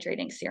a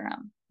hydrating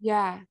serum.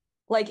 Yeah.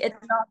 Like it's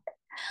not,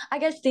 I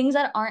guess things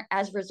that aren't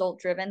as result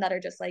driven that are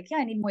just like, yeah,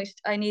 I need moist,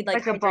 I need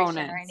like Like a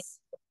hydration or I need, bonus.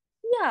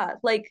 yeah,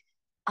 like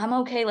I'm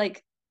okay.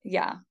 Like,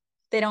 yeah,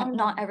 they I don't, love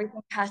not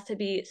everything has to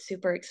be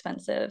super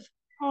expensive.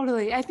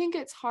 Totally. I think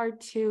it's hard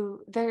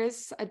to, there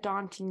is a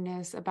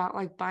dauntingness about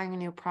like buying a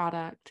new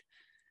product,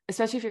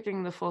 especially if you're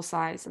getting the full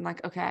size and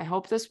like, okay, I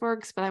hope this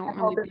works, but I I won't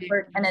hope really it be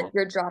works and able.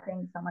 you're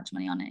dropping so much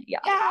money on it. Yeah.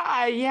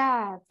 Yeah,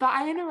 yeah. But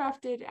I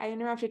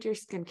interrupted your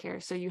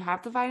skincare. So you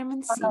have the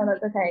vitamin Oh no, C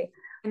that's okay.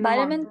 and then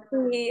what? Vitamin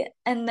C,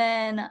 and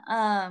then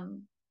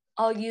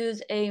I'll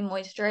use a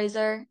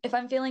moisturizer. If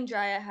I'm feeling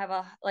dry, I have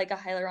a like a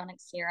hyaluronic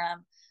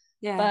serum.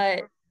 Yeah.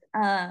 But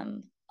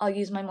I'll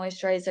use my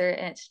moisturizer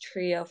and it's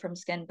Trio from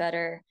Skin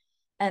Better.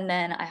 And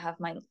then I have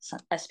my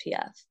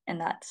SPF and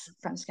that's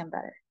from Skin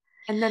Better.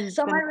 And then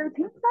So my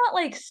routine's not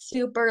like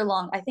super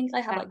long. I think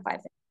I have yeah. like 5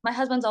 things. My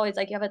husband's always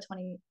like, you have a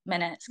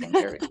 20-minute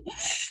skincare routine.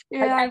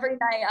 Like Yeah. every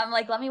night, I'm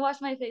like, let me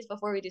wash my face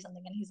before we do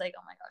something. And he's like,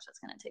 oh my gosh, that's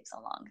gonna take so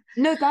long.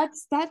 No,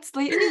 that's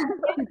lately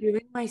I've been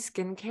doing my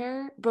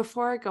skincare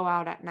before I go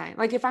out at night.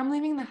 Like if I'm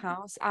leaving the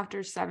house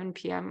after 7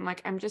 p.m.,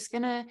 like I'm just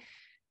gonna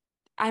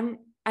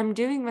I'm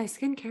doing my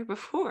skincare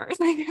before.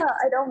 Like Yeah,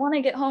 I don't want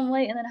to get home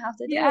late and then have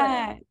to do it.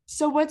 yeah.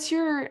 So what's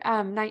your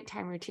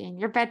nighttime routine?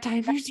 Your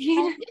bedtime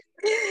routine?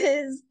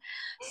 Is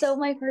so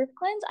my first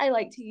cleanse, I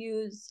like to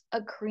use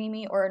a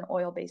creamy or an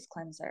oil-based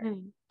cleanser.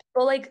 Mm.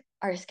 People like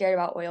are scared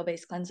about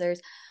oil-based cleansers.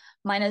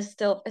 Mine is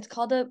still it's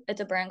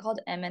a brand called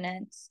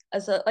Eminence.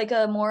 As a like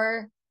a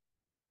more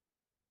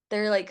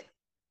they're like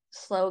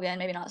slogan,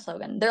 maybe not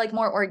slogan. They're like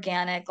more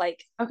organic,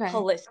 like Okay.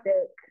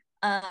 holistic,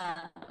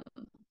 um,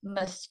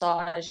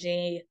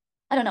 massagey.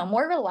 I don't know,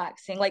 more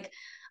relaxing. Like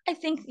I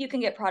think you can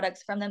get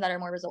products from them that are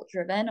more result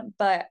driven,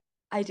 but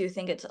I do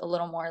think it's a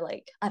little more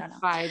like, I don't know.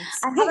 Vibes.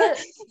 I have a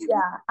yeah,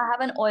 I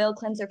have an oil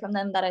cleanser from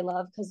them that I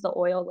love because the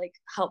oil like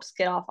helps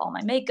get off all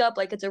my makeup.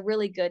 Like it's a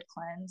really good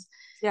cleanse.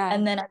 Yeah,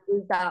 And then I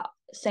use that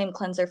same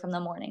cleanser from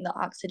the morning, the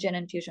Oxygen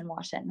Infusion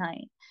Wash at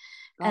night.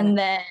 got And it.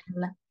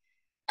 then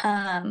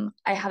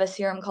I have a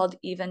serum called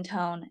Even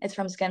Tone. It's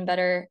from Skin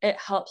Better. It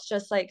helps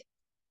just like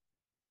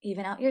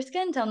even out your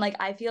skin tone. Like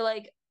I feel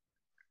like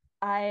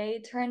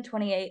I turned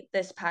 28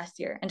 this past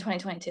year in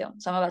 2022.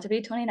 So I'm about to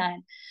be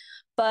 29.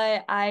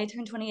 But I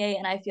turned 28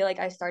 and I feel like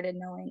I started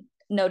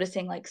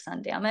noticing like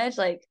sun damage.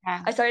 Like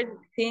Yeah. I started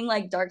seeing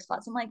like dark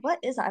spots. I'm like, what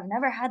is that? I've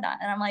never had that.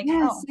 And I'm like,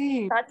 Yeah, oh,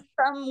 same. that's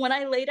from when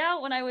I laid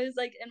out when I was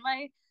like in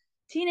my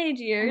teenage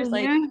years,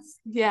 like Yes.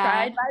 Yeah,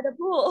 cried by the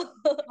pool.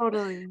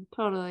 totally,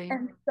 totally.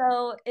 And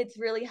so it's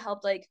really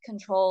helped like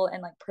control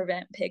and like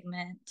prevent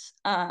pigment,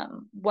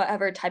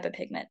 whatever type of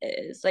pigment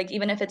it is. Like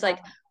even if it's like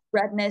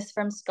redness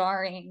from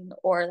scarring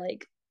or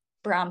like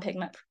brown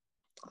pigment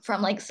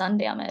from like sun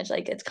damage,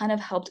 like it's kind of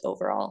helped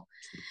overall.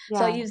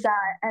 So I Yeah. use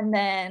that and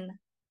then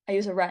I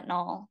use a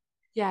retinol.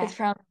 Yeah. It's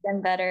from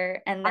Skin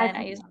Better, and I've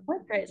then I use a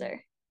moisturizer.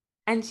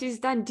 and she's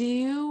done. Do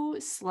you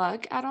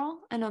slug at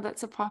all? I know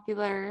that's a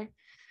popular.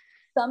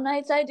 Some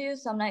nights I do,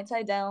 some nights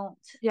I don't.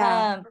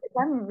 Yeah. If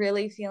I'm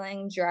really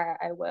feeling dry,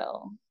 I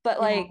will. But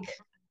Yeah.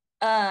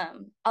 like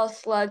I'll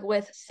slug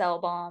with Cell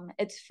Balm.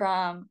 It's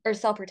from or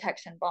Cell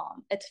Protection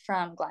Balm. It's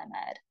from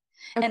Glymed.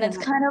 And Okay. it's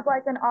kind of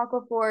like an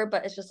Aquaphor,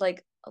 but it's just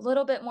like a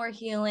little bit more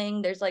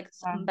healing. There's like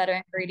Yeah. some better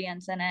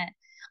ingredients in it.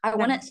 I Yeah.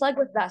 wouldn't slug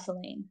with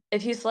Vaseline.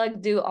 If you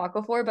slug, do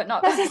Aquaphor, but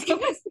not That's Vaseline.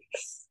 what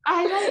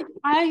I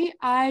like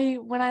I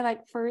when I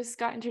like first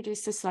got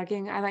introduced to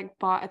slugging, I like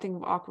bought a thing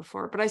of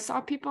Aquaphor, but I saw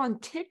people on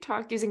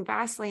TikTok using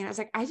Vaseline. I was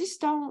like, I just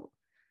don't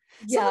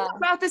something Yeah.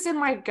 about this in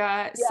my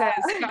gut says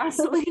Yeah.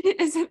 Vaseline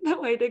isn't the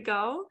way to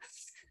go.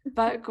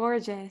 But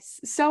gorgeous.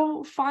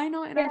 So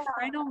final in Yeah. our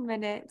final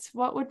minutes,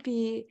 what would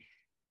be,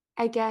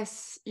 I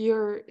guess,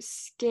 your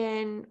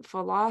skin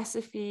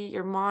philosophy,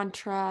 your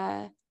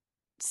mantra,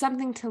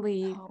 something to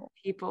leave Oh,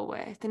 people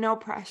with? No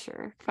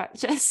pressure, but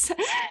just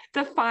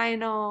the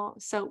final oh my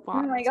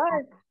soapbox.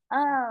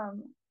 gosh.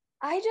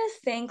 I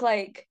just think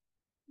like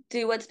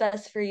do what's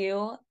best for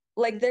you.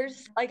 Like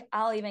there's like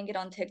I'll even get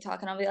on TikTok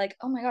and I'll be like,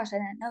 oh my gosh, I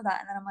didn't know that.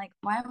 And then I'm like,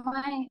 why am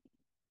I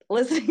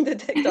listening to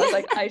TikTok?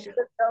 Like I should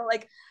just go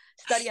like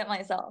study it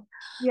myself.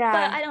 But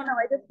Yeah, I don't know.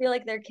 I just feel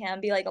like there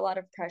can be like a lot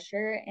of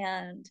pressure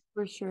and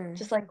for sure.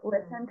 just like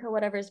listen to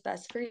whatever's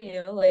best for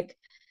you. Like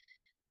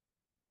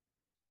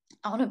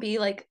I want to be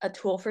like a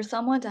tool for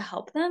someone to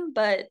help them,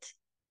 but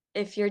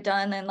if you're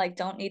done and like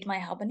don't need my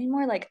help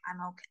anymore, like I'm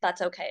okay.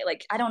 That's okay.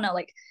 Like I don't know,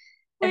 like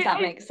if Wait,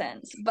 that makes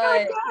sense. no,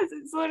 it But does.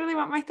 It's literally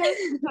what my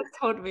therapist has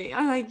told me.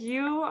 I'm like,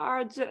 you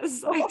are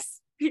just like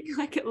speak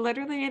like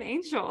literally an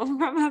angel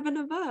from heaven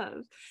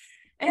above.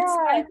 It's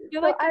yeah, I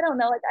feel so like I don't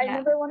know. Like I yeah,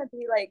 never want to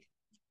be like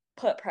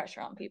put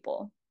pressure on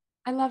people.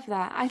 I love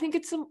that. I think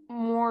it's a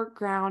more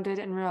grounded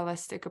and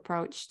realistic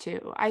approach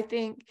too. I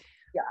think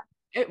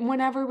Yeah.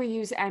 whenever we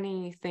use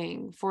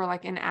anything for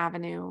like an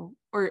avenue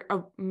or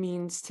a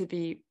means to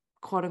be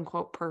quote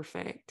unquote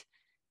perfect,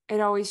 it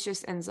always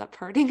just ends up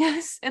hurting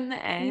us in the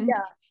end.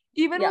 Yeah.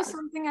 Even with Yeah.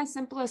 something as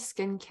simple as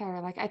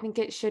skincare, like I think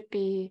it should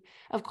be,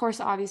 of course,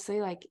 obviously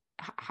like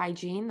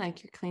hygiene,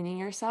 like you're cleaning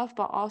yourself,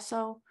 but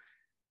also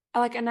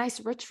like a nice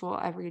ritual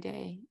every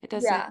day. It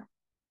doesn't, Yeah.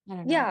 I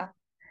don't know. Yeah.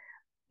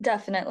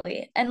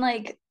 Definitely. And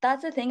like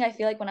that's the thing I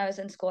feel like when I was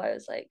in school, I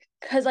was like,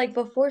 because like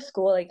before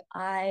school, like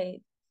I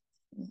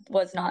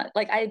was not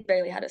like I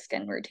barely had a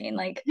skin routine.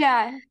 Like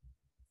Yeah.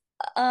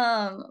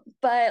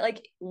 but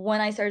like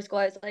when I started school,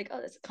 I was like,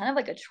 oh, this is kind of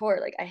like a chore.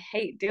 Like I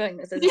hate doing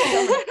this. This is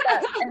so many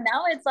steps. And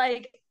now it's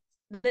like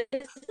this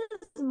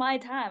is my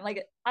time.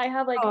 Like I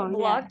have like Oh, yeah.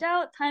 blocked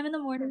out time in the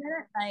morning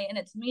and at night, and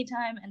it's me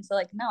time. And so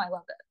like now I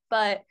love it.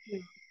 But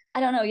I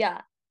don't know.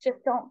 Yeah,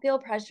 just don't feel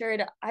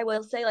pressured. I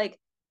will say like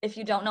if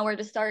you don't know where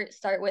to start,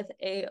 start with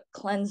a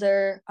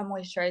cleanser, a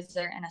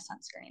moisturizer, and a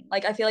sunscreen.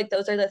 Like I feel like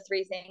those are the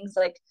three things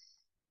like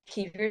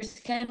keep your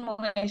skin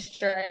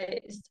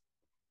moisturized,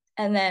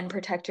 and then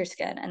protect your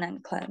skin and then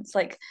cleanse.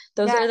 Like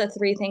those Yeah, are the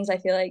three things I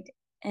feel like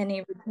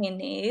any routine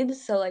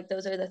needs. So like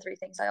those are the three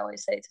things I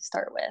always say to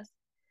start with.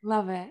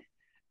 love it.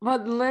 Well,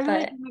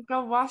 literally But gonna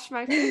go wash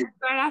my face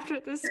right after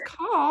this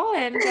call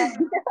and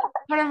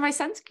put on my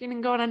sunscreen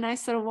and go on a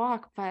nice little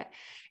walk. But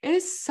it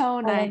is so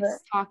I love it.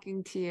 nice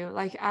talking to you.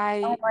 Like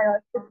Oh my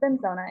gosh, it's been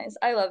so nice.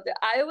 I loved it.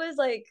 I was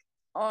like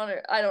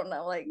honored. I don't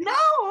know, like no,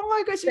 oh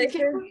my gosh, I this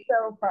can't is wait.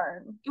 so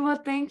fun. Well,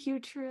 thank you,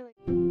 truly.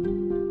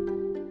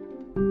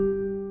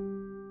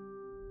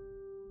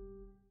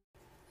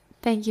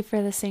 Thank you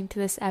for listening to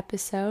this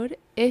episode.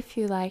 If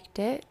you liked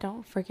it,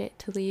 don't forget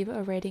to leave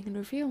a rating and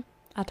review.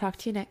 I'll talk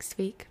to you next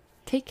week.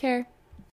 Take care.